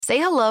Say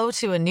hello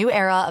to a new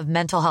era of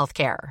mental health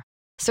care.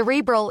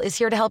 Cerebral is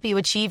here to help you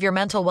achieve your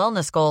mental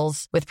wellness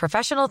goals with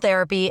professional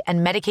therapy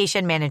and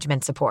medication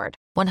management support.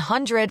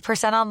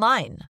 100%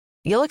 online.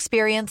 You'll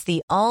experience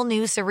the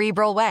all-new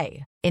Cerebral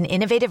Way, an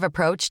innovative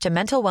approach to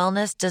mental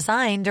wellness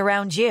designed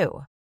around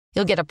you.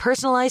 You'll get a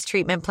personalized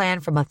treatment plan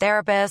from a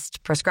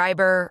therapist,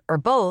 prescriber, or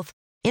both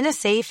in a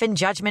safe and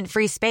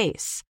judgment-free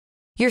space.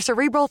 Your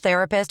Cerebral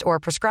therapist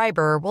or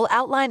prescriber will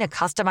outline a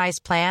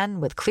customized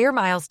plan with clear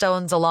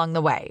milestones along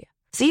the way,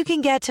 so you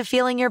can get to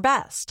feeling your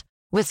best.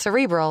 With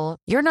Cerebral,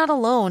 you're not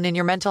alone in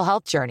your mental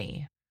health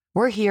journey.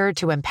 We're here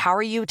to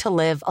empower you to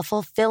live a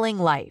fulfilling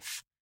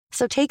life.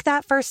 So take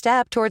that first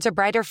step towards a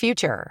brighter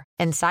future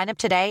and sign up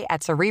today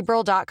at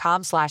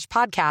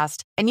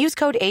Cerebral.com/podcast and use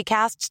code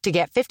ACAST to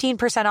get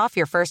 15% off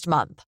your first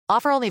month.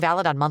 Offer only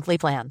valid on monthly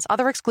plans.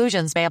 Other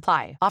exclusions may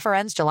apply. Offer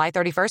ends July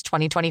 31st,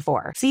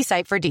 2024. See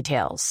site for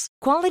details.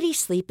 Quality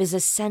sleep is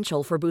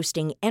essential for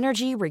boosting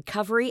energy,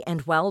 recovery,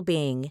 and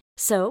well-being.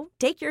 So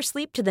take your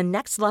sleep to the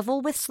next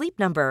level with Sleep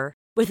Number.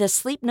 With a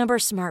Sleep Number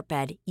smart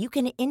bed, you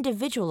can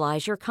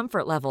individualize your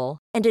comfort level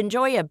and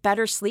enjoy a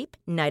better sleep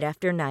night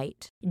after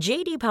night.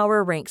 J.D.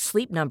 Power ranks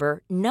Sleep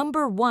Number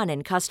number one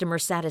in customer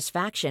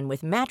satisfaction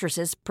with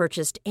mattresses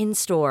purchased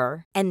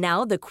in-store. And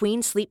now the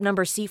Queen Sleep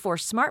Number C4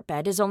 smart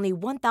bed is only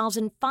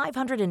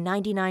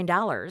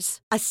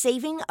 $1,599, a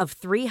saving of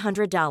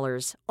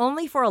 $300,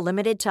 only for a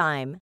limited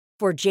time.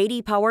 For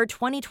J.D. Power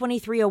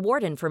 2023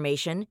 award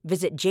information,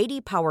 visit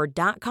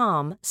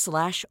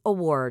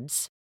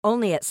jdpower.com/awards.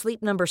 Only at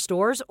Sleep Number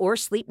stores or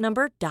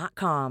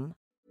sleepnumber.com.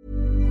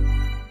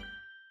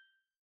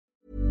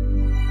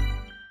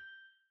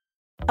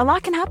 A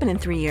lot can happen in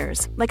 3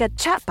 years, like a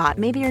chatbot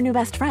may be your new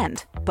best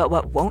friend. But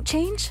what won't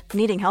change?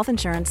 Needing health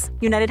insurance.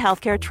 United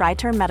Healthcare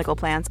Tri-Term Medical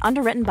Plans,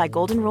 underwritten by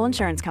Golden Rule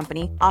Insurance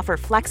Company, offer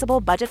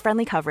flexible,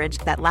 budget-friendly coverage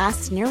that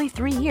lasts nearly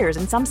 3 years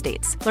in some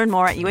states. Learn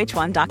more at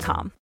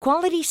uh1.com.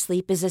 Quality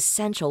sleep is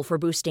essential for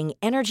boosting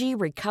energy,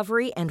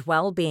 recovery, and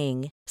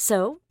well-being.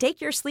 So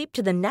take your sleep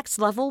to the next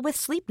level with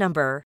Sleep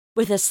Number.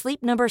 With a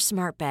Sleep Number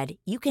smart bed,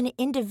 you can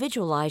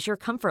individualize your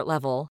comfort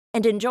level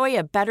and enjoy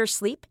a better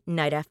sleep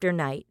night after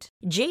night.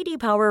 J.D.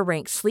 Power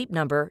ranks Sleep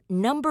Number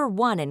number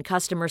one in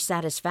customer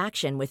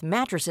satisfaction with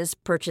mattresses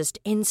purchased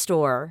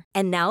in-store.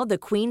 And now the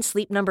Queen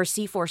Sleep Number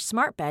C4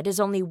 smart bed is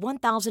only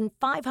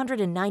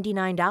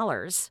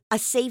 $1,599, a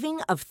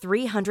saving of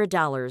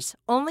 $300,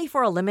 only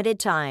for a limited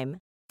time.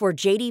 For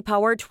J.D.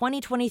 Power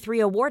 2023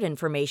 award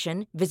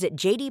information, visit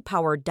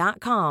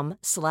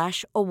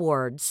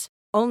jdpower.com/awards.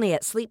 Only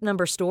at Sleep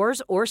Number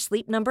stores or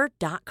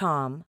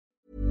sleepnumber.com.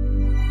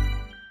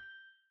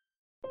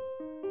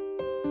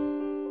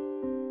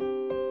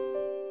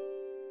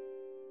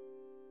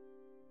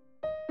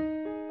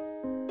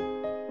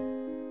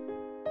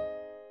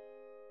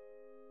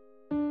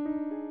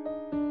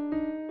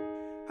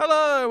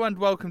 Hello and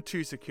welcome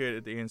to Security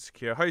the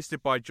Insecure,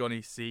 hosted by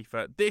Johnny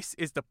Seifert. This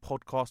is the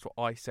podcast where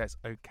I say it's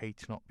okay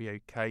to not be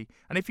okay.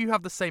 And if you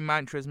have the same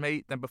mantra as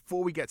me, then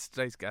before we get to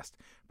today's guest,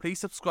 please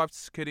subscribe to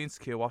Security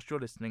Insecure whilst you're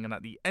listening, and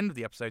at the end of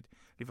the episode,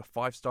 leave a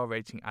 5-star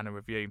rating and a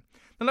review.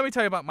 Now let me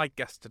tell you about my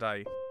guest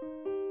today.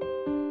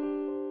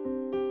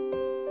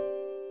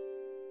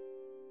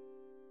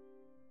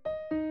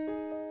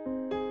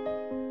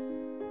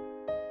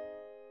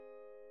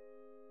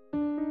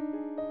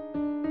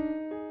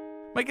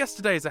 My guest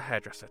today is a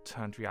hairdresser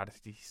turned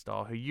reality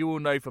star who you all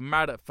know from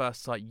Married at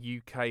First Sight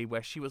UK,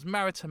 where she was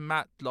married to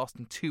Matt,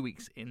 lasting 2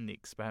 weeks in The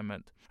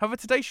Experiment. However,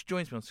 today she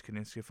joins me on Security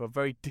Insecure for a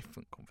very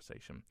different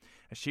conversation,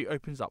 as she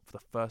opens up for the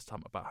first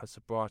time about her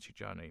sobriety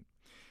journey.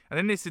 And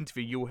in this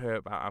interview, you'll hear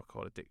about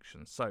alcohol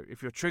addiction. So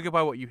if you're triggered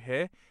by what you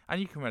hear and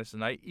you can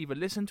resonate, either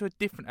listen to a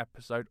different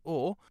episode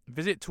or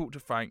visit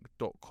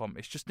talktofrank.com.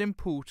 It's just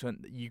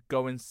important that you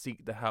go and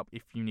seek the help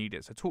if you need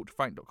it. So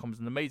talktofrank.com is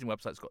an amazing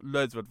website. It's got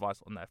loads of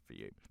advice on there for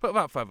you. But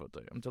without further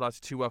ado, I'm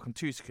delighted to welcome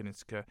to Security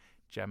Insecure,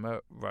 Gemma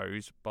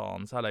Rose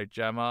Barnes. Hello,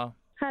 Gemma.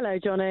 Hello,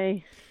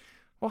 Johnny.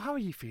 Well, how are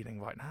you feeling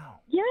right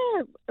now?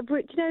 Yeah,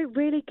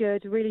 really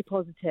good, really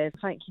positive.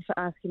 Thank you for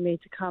asking me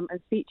to come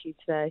and speak to you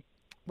today.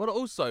 Well,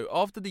 also,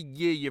 after the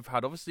year you've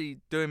had, obviously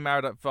doing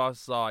Married at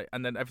First Sight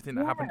and then everything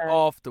that happened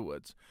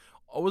afterwards,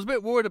 I was a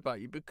bit worried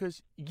about you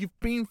because you've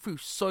been through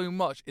so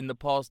much in the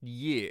past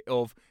year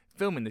of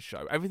filming the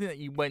show, everything that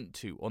you went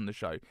to on the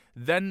show,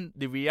 then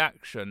the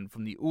reaction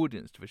from the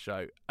audience to the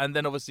show, and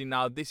then obviously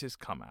now this has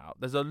come out.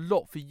 There's a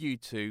lot for you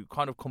to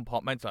kind of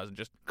compartmentalise and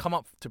just come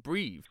up to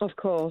breathe. Of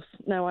course.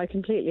 No, I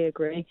completely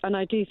agree. And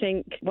I do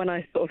think when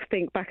I sort of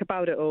think back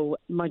about it all,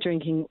 my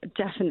drinking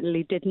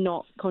definitely did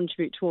not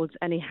contribute towards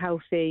any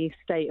healthy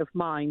state of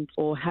mind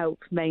or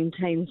help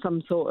maintain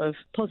some sort of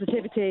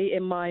positivity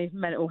in my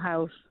mental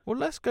health. Well,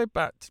 let's go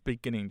back to the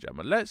beginning,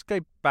 Gemma. Let's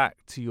go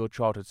back to your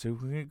childhood so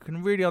we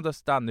can really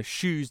understand the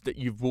shoes that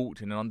you've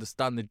walked in and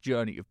understand the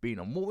journey you've been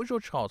on. What was your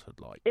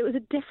childhood like? It was a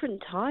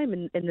different time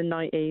in the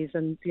 90s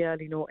and the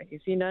early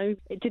noughties, you know.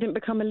 It didn't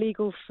become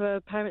illegal for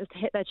parents to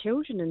hit their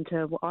children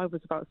until I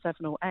was about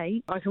 7 or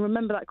 8. I can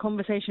remember that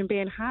conversation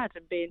being had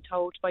and being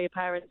told by your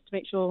parents to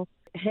make sure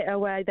hit her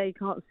where they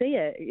can't see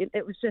it.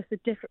 It was just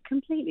a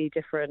completely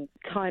different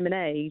time and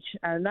age.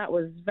 And that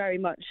was very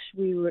much,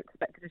 we were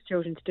expected as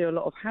children to do a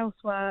lot of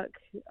housework,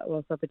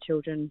 whilst other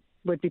children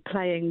would be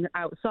playing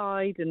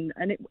outside. And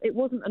it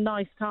wasn't a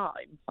nice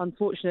time.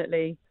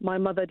 Unfortunately, my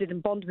mother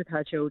didn't bond with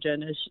her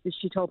children, as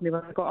she told me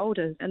when I got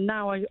older. And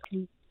now I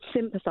can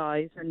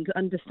sympathise and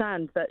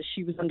understand that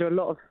she was under a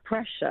lot of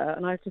pressure.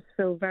 And I just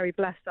feel very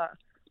blessed that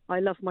I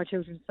love my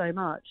children so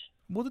much.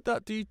 What did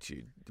that do to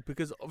you?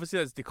 Because obviously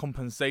there's the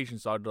compensation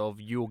side of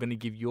you're going to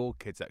give your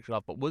kids extra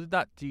love, but what did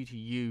that do to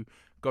you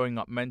growing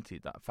up mentally,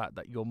 that fact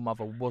that your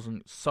mother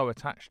wasn't so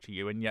attached to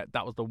you and yet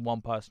that was the one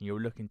person you were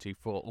looking to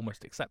for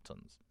almost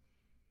acceptance?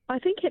 I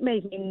think it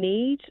made me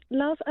need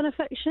love and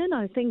affection.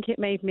 I think it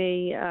made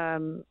me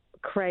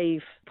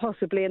crave,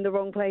 possibly in the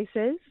wrong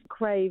places,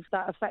 crave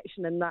that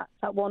affection and that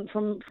want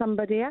from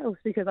somebody else,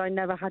 because I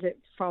never had it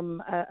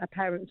from a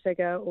parent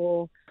figure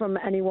or from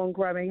anyone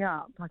growing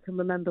up. I can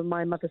remember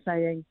my mother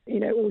saying,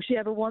 all she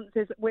ever wants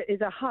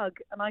is a hug,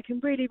 and I can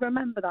really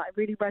remember that. It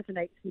really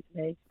resonates with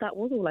me. That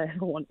was all I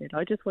ever wanted.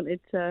 I just wanted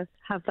to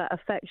have that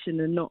affection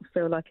and not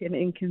feel like an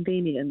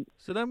inconvenience.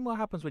 So then what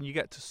happens when you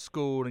get to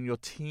school and you're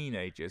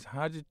teenagers?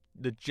 How did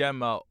the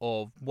Gemma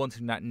of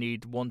wanting that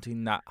need,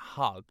 wanting that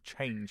hug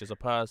change as a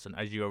person,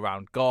 as you're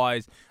around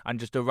guys and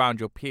just around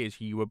your peers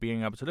who you were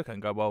being able to look at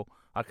and go, well,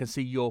 I can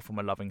see you're from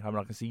a loving home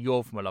and I can see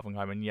you're from a loving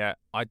home, and yet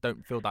I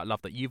don't feel that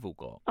love that you've all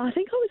got? I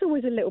think I was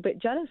always a little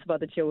bit jealous of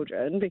other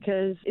children,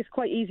 because it's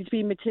quite easy to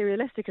be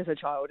materialistic as a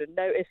child and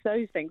notice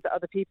those things that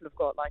other people have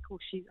got, like,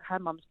 her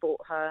mum's bought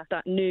her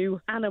that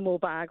new animal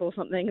bag or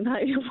something, and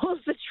that was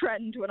the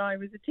trend when I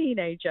was a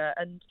teenager,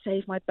 and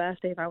save my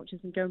birthday vouchers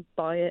and go and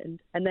buy it,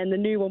 and then the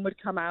new one would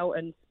come out,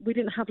 and we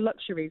didn't have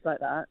luxuries like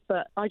that.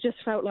 But I just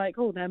felt like,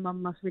 their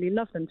mum must really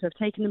love them to have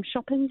taken them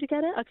shopping to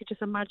get it. I could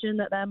just imagine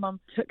that their mum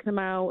took them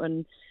out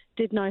and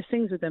did nice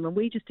things with them, and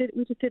we just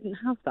didn't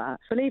have that.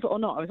 Believe it or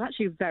not, I was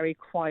actually a very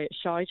quiet,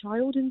 shy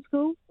child in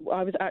school.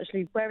 I was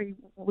actually very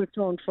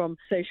withdrawn from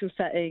social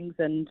settings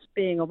and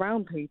being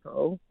around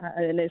people,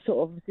 and it sort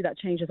of, obviously that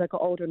changed as I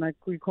got older and I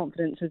grew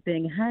confidence as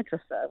being a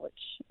hairdresser, which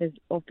is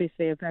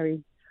obviously a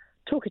very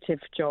talkative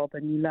job,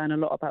 and you learn a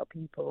lot about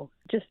people.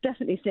 Just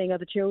definitely seeing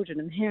other children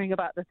and hearing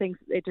about the things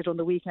that they did on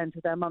the weekends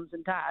with their mums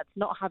and dads,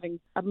 not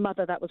having a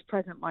mother that was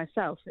present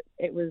myself,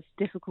 it was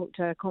difficult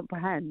to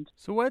comprehend.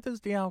 So where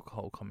does the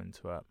alcohol come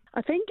into it?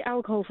 I think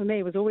alcohol for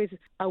me was always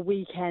a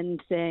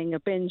weekend thing, a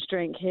binge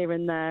drink here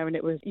and there, and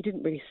you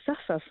didn't really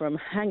suffer from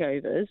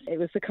hangovers. It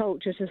was the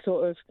culture to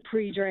sort of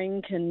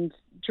pre-drink and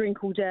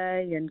drink all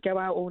day and go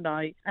out all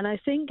night. And I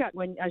think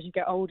as you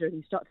get older and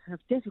you start to have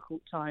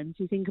difficult times,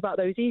 you think about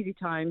those easy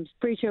times,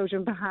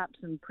 pre-children perhaps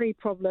and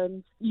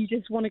pre-problems. You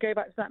just want to go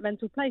back to that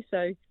mental place.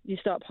 So you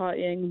start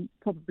partying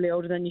probably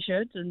older than you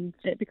should, and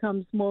it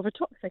becomes more of a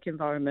toxic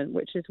environment,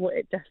 which is what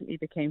it definitely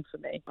became for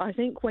me. I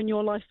think when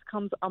your life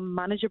becomes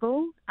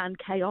unmanageable and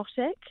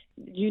chaotic,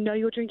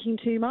 you're drinking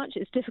too much.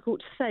 It's difficult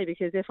to say,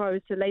 because if I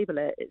was to label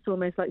it, it's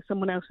almost like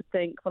someone else would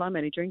think, well, I'm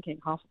only drinking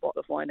half a bottle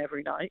of wine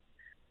every night.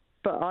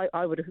 But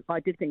I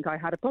did think I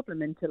had a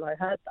problem until I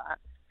heard that.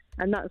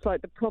 And that's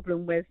like the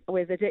problem with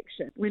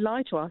addiction. We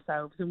lie to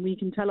ourselves, and we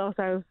can tell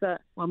ourselves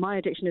that, well, my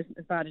addiction isn't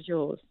as bad as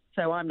yours,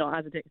 so I'm not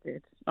as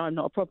addicted. I'm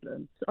not a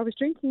problem. So I was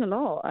drinking a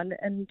lot, and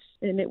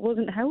it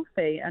wasn't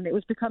healthy, and it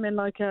was becoming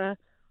like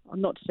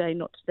not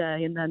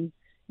today, and then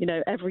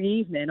every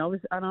evening I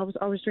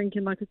was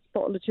drinking like a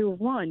bottle or two of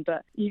wine.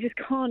 But you just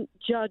can't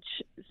judge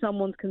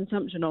someone's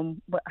consumption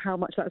on how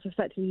much that's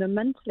affecting them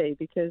mentally,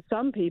 because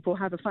some people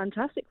have a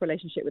fantastic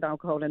relationship with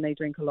alcohol and they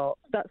drink a lot.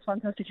 That's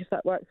fantastic if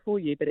that works for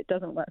you, but it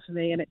doesn't work for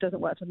me, and it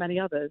doesn't work for many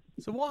others.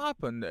 So what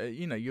happened?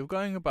 You're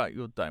going about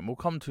your day, and we'll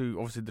come to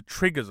obviously the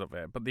triggers of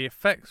it, but the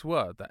effects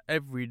were that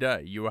every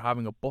day you were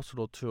having a bottle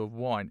or two of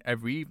wine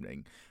every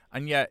evening.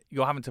 And yet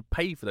you're having to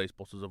pay for those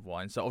bottles of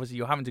wine. So obviously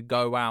you're having to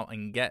go out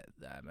and get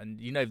them. And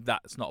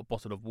that's not a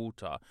bottle of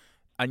water.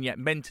 And yet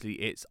mentally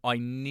it's, I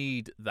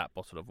need that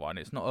bottle of wine.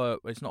 It's not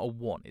a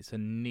want, it's a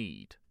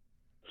need.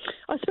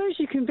 I suppose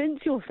you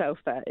convince yourself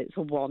that it's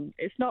a want.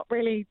 It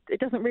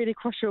doesn't really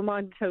cross your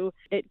mind until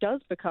it does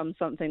become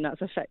something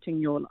that's affecting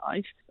your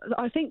life.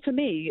 I think for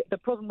me, the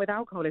problem with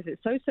alcohol is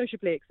it's so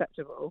sociably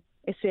acceptable.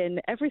 It's in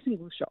every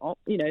single shop.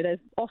 There's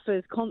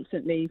offers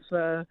constantly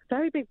for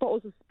very big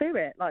bottles of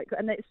spirit,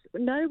 and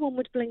no one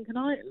would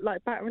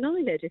batter an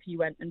eyelid if you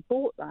went and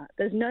bought that.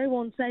 There's no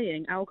one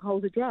saying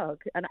alcohol's a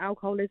drug, and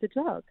alcohol is a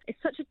drug.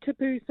 It's such a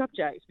taboo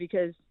subject,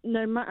 because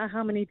no matter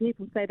how many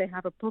people say they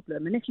have a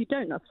problem, and if you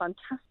don't, that's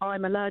fantastic.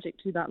 I'm allergic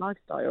to that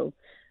lifestyle.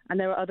 And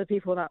there are other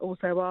people that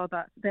also are,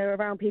 that they're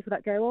around people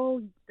that go,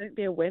 oh, don't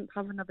be a wimp,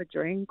 have another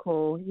drink,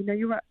 or,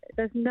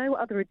 there's no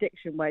other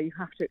addiction where you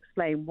have to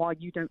explain why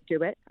you don't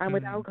do it. And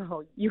with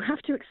alcohol, you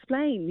have to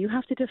explain, you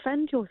have to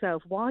defend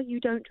yourself why you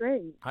don't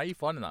drink. How are you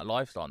finding that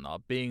lifestyle now,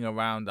 being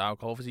around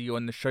alcohol? Obviously, you're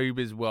in the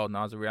showbiz world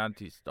now as a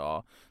reality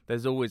star.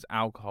 There's always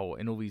alcohol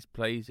in all these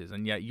places,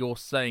 and yet you're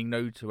saying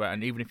no to it.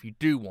 And even if you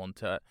do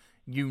want it,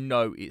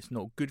 it's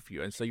not good for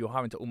you. And so you're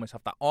having to almost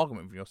have that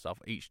argument with yourself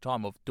each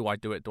time of, do I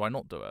do it, do I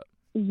not do it?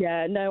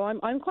 Yeah, no,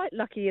 I'm quite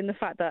lucky in the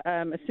fact that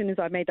as soon as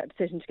I made that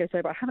decision to go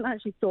sober, I haven't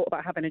actually thought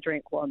about having a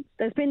drink once.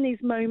 There's been these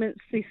moments,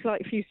 these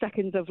slight few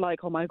seconds of like,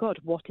 oh my God,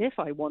 what if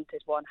I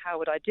wanted one? How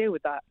would I deal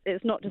with that?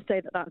 It's not to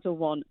say that that's a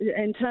want.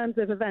 In terms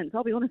of events,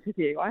 I'll be honest with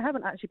you, I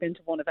haven't actually been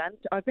to one event.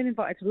 I've been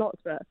invited to lots,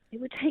 but it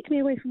would take me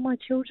away from my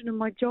children and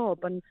my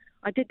job. And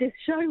I did this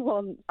show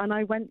once and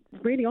I went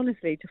really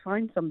honestly to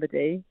find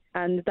somebody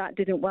and that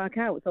didn't work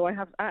out. So I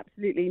have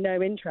absolutely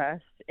no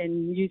interest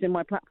in using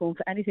my platform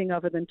for anything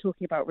other than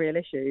talking about real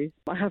issues.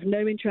 I have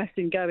no interest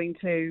in going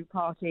to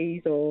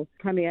parties or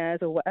premieres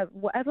or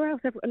whatever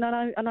else. And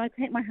I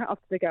take my hat off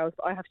to the girls,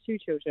 but I have 2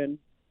 children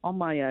on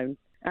my own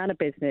and a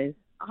business.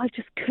 I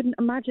just couldn't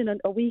imagine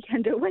a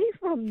weekend away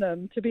from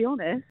them, to be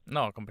honest.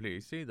 No, I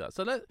completely see that.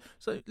 So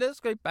let's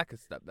go back a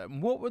step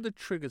then. What were the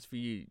triggers for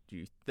you, do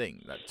you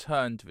think, that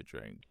turned to the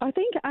drink? I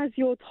think as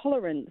your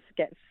tolerance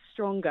gets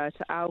stronger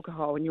to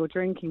alcohol and you're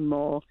drinking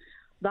more,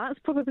 that's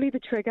probably the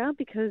trigger,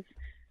 because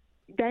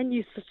then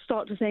you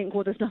start to think,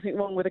 well, there's nothing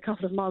wrong with a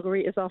couple of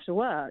margaritas after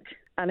work.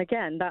 And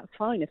again, that's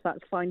fine if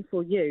that's fine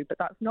for you, but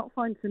that's not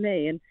fine for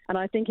me. And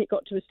I think it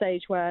got to a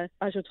stage where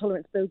as your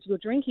tolerance builds, you're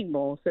drinking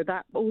more. So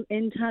that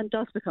in turn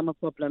does become a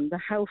problem. The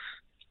health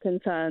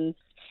concerns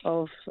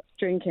of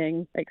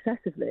drinking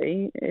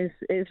excessively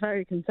is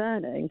very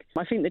concerning.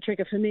 I think the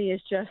trigger for me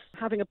is just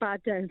having a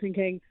bad day and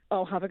thinking,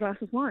 I'll have a glass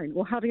of wine,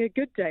 or having a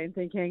good day and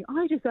thinking,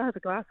 I deserve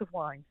a glass of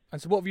wine.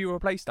 And so what have you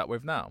replaced that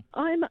with now?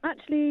 I'm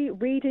actually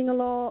reading a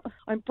lot.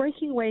 I'm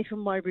breaking away from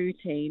my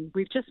routine.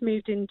 We've just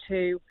moved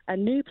into a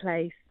new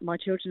place, my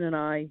children and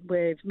I.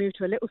 We've moved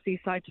to a little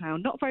seaside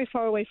town, not very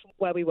far away from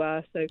where we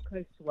were, so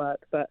close to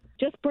work, but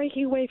just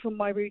breaking away from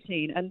my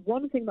routine. And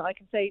one thing that I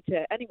can say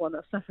to anyone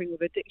that's suffering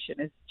with addiction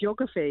is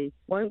geography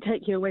won't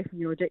take you away from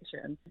your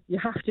addiction. You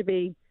have to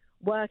be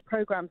work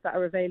programs that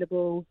are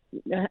available.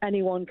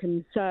 Anyone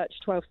can search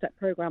 12-step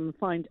program and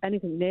find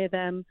anything near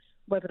them,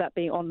 whether that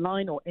be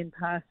online or in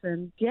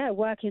person. Yeah,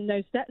 working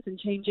those steps and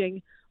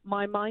changing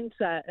my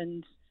mindset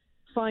and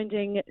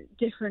finding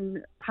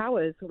different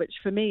powers, which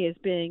for me is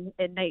being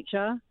in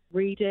nature,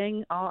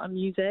 reading, art and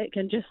music,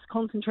 and just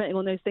concentrating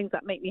on those things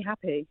that make me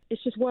happy.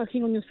 It's just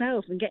working on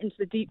yourself and getting to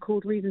the deep,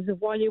 cold reasons of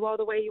why you are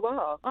the way you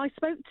are. I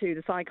spoke to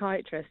the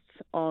psychiatrists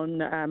on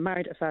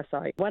Married at First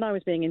Sight when I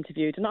was being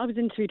interviewed, and I was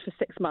interviewed for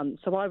 6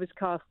 months, so I was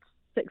cast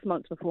 6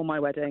 months before my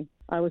wedding.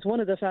 I was one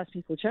of the first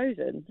people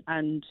chosen,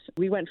 and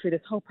we went through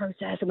this whole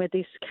process and with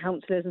these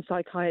counsellors and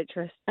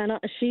psychiatrists, and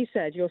she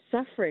said, you're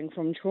suffering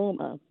from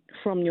trauma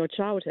from your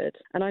childhood.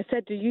 And I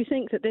said, do you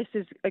think that this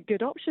is a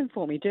good option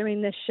for me,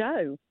 doing this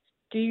show?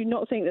 Do you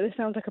not think that this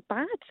sounds like a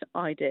bad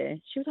idea?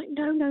 She was like,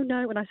 no.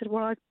 And I said,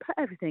 well, I've put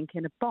everything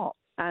in a box.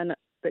 And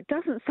it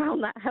doesn't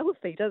sound that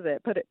healthy, does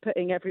it?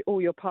 Putting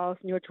all your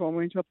past and your trauma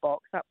into a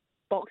box. That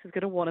box is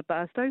going to want to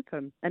burst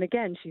open. And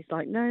again, she's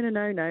like, no,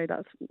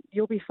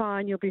 you'll be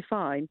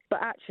fine. But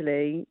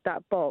actually,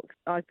 that box,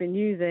 I've been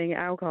using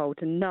alcohol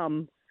to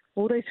numb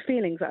all those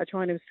feelings that are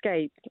trying to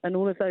escape and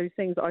all of those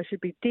things that I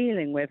should be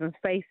dealing with and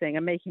facing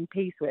and making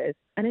peace with.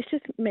 And it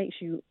just makes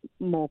you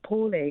more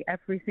poorly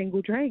every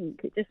single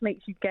drink. It just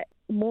makes you get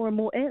more and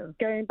more ill.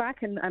 Going back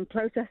and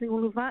processing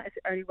all of that is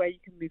the only way you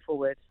can move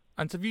forward.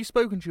 And have you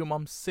spoken to your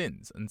mum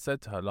since and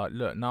said to her, like,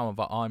 look, now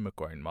that I'm a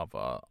grown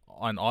mother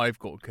and I've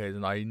got kids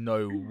and I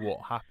know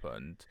what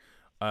happened,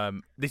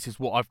 this is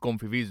what I've gone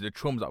through, these are the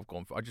traumas I've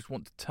gone through. I just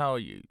want to tell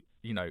you,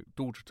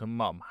 daughter to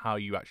mum, how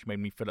you actually made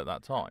me feel at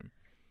that time.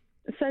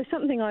 So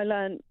something I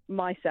learned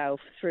myself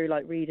through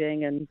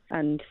reading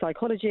and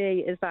psychology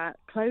is that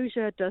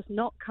closure does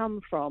not come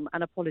from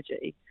an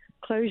apology.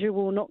 Closure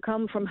will not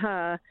come from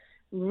her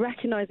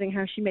recognising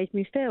how she made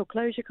me feel.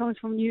 Closure comes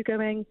from you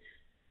going,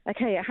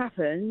 okay, it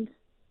happened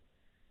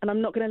and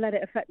I'm not going to let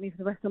it affect me for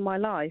the rest of my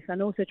life,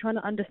 and also trying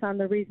to understand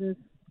the reasons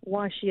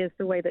why she is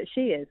the way that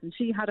she is. And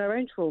she had her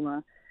own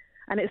trauma,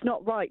 and it's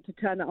not right to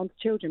turn that onto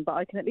children, but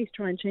I can at least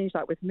try and change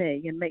that with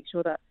me and make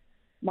sure that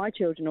my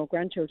children or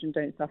grandchildren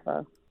don't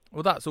suffer.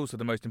 Well, that's also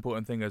the most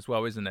important thing as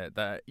well, isn't it?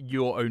 That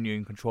you're only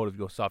in control of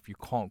yourself. You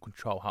can't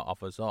control how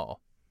others are.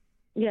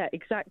 Yeah,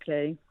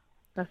 exactly.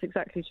 That's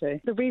exactly true.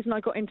 The reason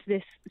I got into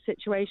this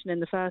situation in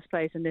the first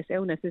place and this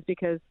illness is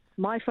because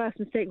my first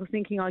mistake was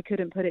thinking I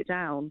couldn't put it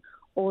down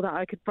or that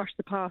I could brush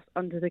the past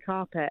under the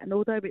carpet. And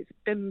although it's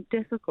been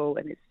difficult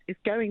and it's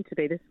going to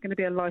be, this is going to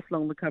be a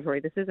lifelong recovery.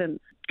 This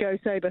isn't go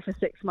sober for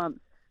 6 months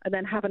and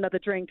then have another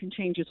drink and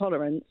change your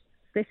tolerance.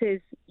 This is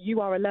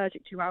you are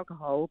allergic to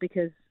alcohol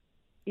because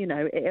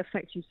it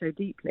affects you so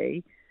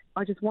deeply.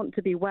 I just want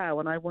to be well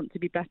and I want to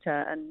be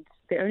better. And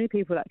the only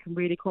people that can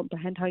really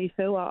comprehend how you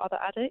feel are other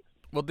addicts.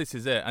 Well, this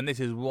is it. And this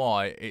is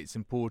why it's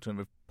important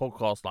with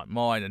podcasts like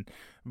mine and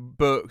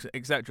books,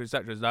 etc., is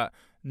that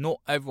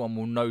not everyone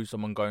will know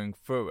someone going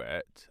through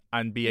it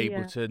and be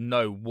able to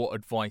know what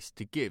advice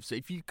to give. So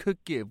if you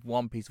could give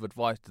one piece of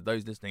advice to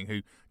those listening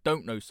who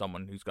don't know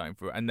someone who's going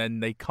through it, and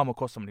then they come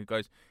across someone who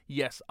goes,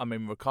 yes, I'm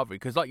in recovery.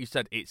 Because like you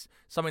said, it's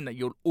something that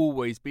you'll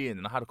always be in.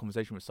 And I had a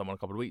conversation with someone a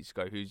couple of weeks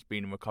ago who's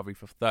been in recovery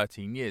for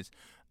 13 years.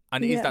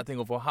 And it is that thing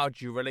of, well, how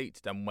do you relate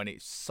to them when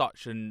it's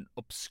such an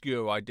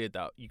obscure idea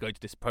that you go to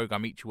this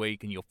program each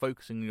week and you're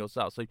focusing on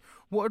yourself? So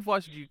what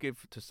advice would you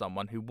give to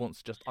someone who wants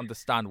to just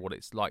understand what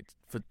it's like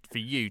for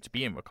you to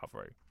be in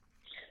recovery?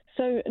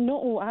 So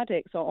not all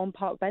addicts are on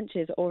park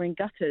benches or in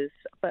gutters,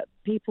 but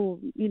people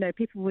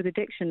with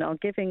addiction are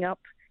giving up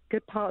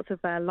good parts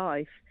of their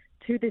life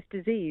to this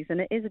disease, and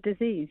it is a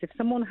disease. If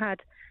someone had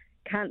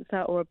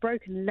cancer or a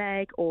broken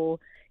leg or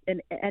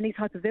any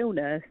type of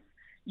illness,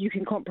 you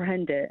can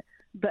comprehend it.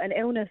 But an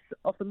illness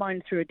of the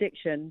mind through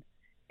addiction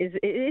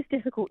it is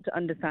difficult to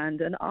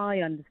understand, and I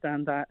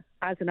understand that.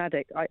 As an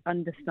addict, I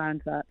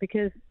understand that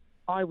because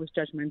I was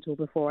judgmental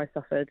before I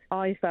suffered.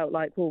 I felt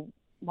like, well,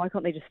 why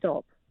can't they just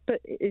stop? But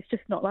it's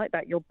just not like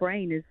that. Your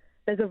brain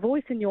there's a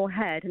voice in your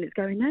head and it's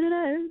going,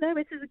 no,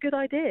 this is a good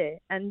idea.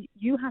 And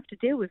you have to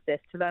deal with this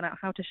to learn out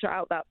how to shut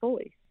out that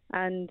voice.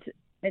 And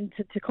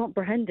to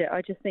comprehend it,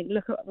 I just think,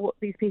 look at what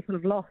these people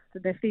have lost.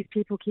 And if these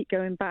people keep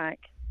going back,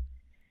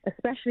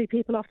 especially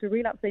people after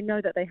relapse, they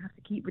know that they have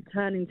to keep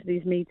returning to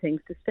these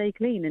meetings to stay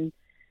clean and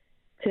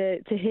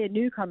to hear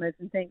newcomers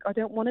and think, I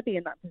don't want to be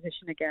in that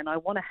position again. I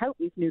want to help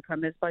these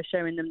newcomers by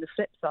showing them the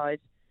flip side.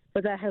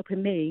 But they're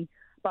helping me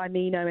by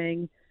me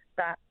knowing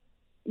that,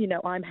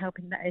 I'm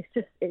helping that.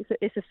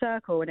 It's a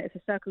circle, and it's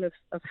a circle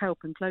of help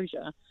and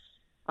closure.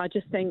 I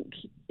just think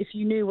if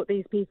you knew what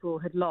these people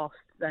had lost,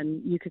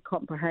 then you could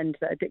comprehend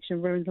that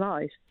addiction ruins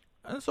life.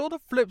 And so on the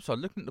flip side,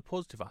 looking at the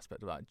positive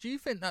aspect of that, do you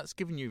think that's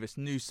given you this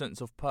new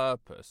sense of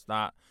purpose,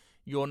 that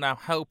you're now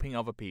helping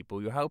other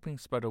people, you're helping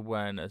spread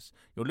awareness,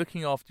 you're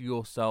looking after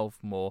yourself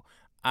more,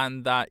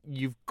 and that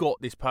you've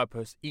got this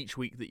purpose each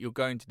week that you're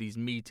going to these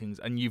meetings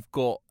and you've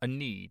got a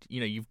need,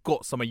 you've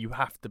got somewhere you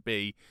have to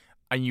be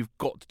and you've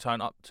got to turn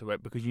up to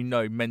it because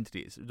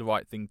mentally it's the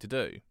right thing to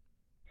do?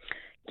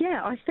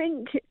 Yeah, I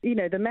think,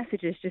 the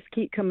messages just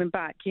keep coming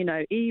back,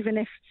 even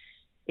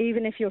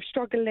if you're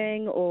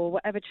struggling or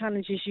whatever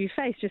challenges you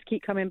face, just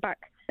keep coming back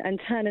and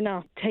turning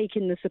up,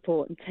 taking the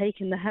support and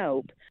taking the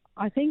help.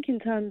 I think in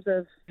terms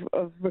of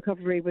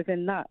recovery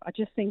within that, I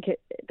just think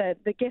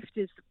the gift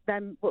is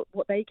them,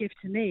 what they give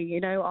to me.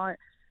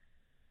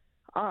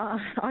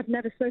 I've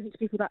never spoken to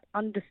people that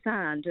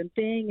understand, and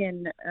being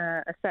in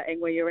a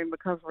setting where you're in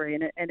recovery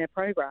in a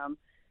program,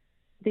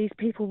 these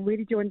people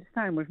really do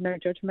understand with no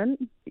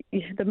judgment.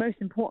 The most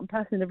important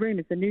person in the room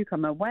is the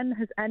newcomer. When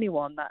has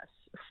anyone that's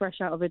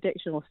fresh out of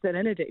addiction or still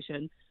in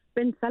addiction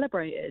been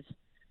celebrated?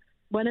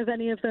 When have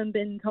any of them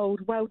been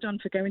told, well done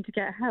for going to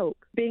get help?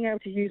 Being able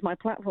to use my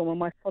platform and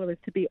my followers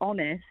to be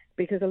honest,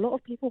 because a lot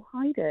of people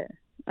hide it,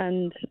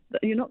 and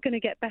you're not going to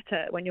get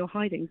better when you're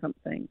hiding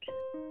something.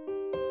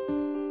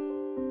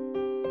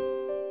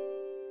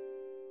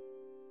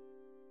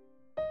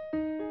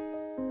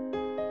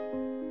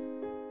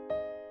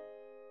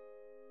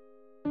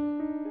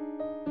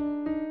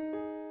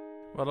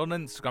 Well, on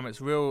Instagram,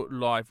 it's Real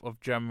Life of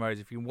Gemma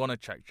Rose if you want to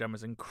check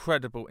Gemma's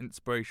incredible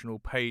inspirational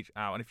page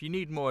out. And if you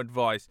need more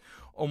advice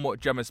on what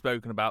Gemma's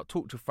spoken about,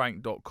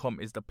 talktofrank.com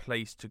is the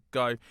place to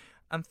go.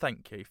 And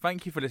thank you.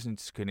 Thank you for listening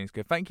to Screenings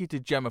Good. Thank you to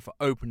Gemma for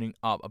opening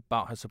up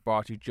about her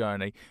sobriety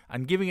journey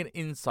and giving an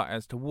insight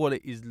as to what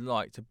it is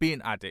like to be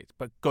an addict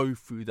but go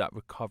through that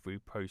recovery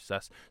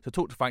process. So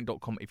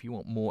talktofrank.com if you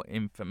want more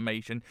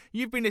information.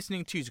 You've been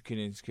listening to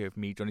Screenings Good with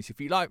me, Johnny. So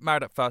if you like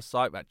Married at First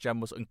Sight, that Gemma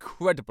was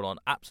incredible on,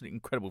 absolutely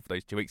incredible for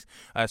those 2 weeks.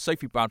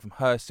 Sophie Brown from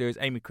her series,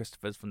 Amy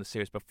Christophers from the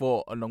series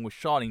before, along with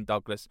Charlene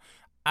Douglas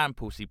and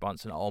Paul C.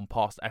 Brunson are on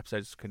past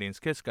episodes of Canadian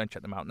Kiss. Go and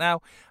check them out now.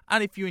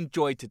 And if you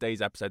enjoyed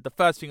today's episode, the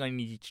first thing I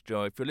need you to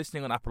do, if you're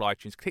listening on Apple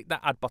iTunes, click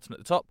that add button at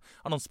the top,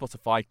 and on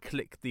Spotify,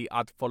 click the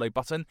add follow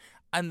button,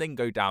 and then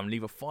go down,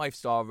 leave a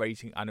 5-star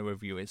rating and a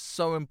review. It's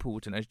so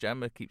important, as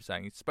Gemma keeps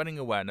saying, it's spreading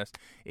awareness.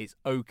 It's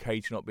okay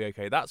to not be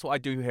okay. That's what I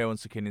do here on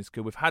Security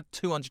School. We've had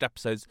 200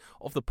 episodes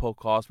of the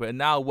podcast. We're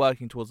now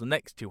working towards the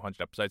next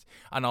 200 episodes,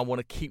 and I want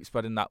to keep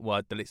spreading that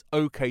word that it's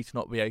okay to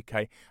not be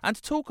okay, and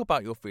to talk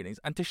about your feelings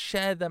and to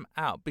share them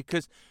out,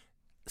 because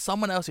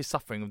someone else is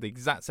suffering with the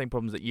exact same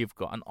problems that you've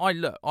got. And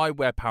I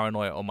wear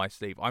paranoia on my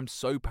sleeve. I'm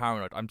so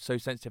paranoid. I'm so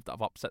sensitive that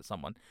I've upset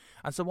someone.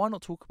 And so why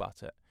not talk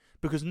about it?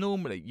 Because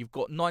normally you've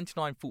got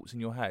 99 thoughts in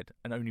your head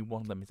and only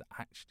one of them is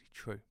actually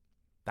true.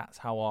 That's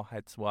how our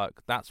heads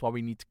work. That's why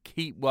we need to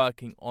keep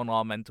working on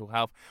our mental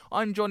health.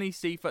 I'm Johnny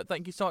Seifert.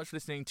 Thank you so much for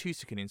listening to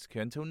Secure and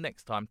Insecure. Until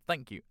next time,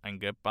 thank you and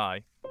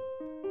goodbye.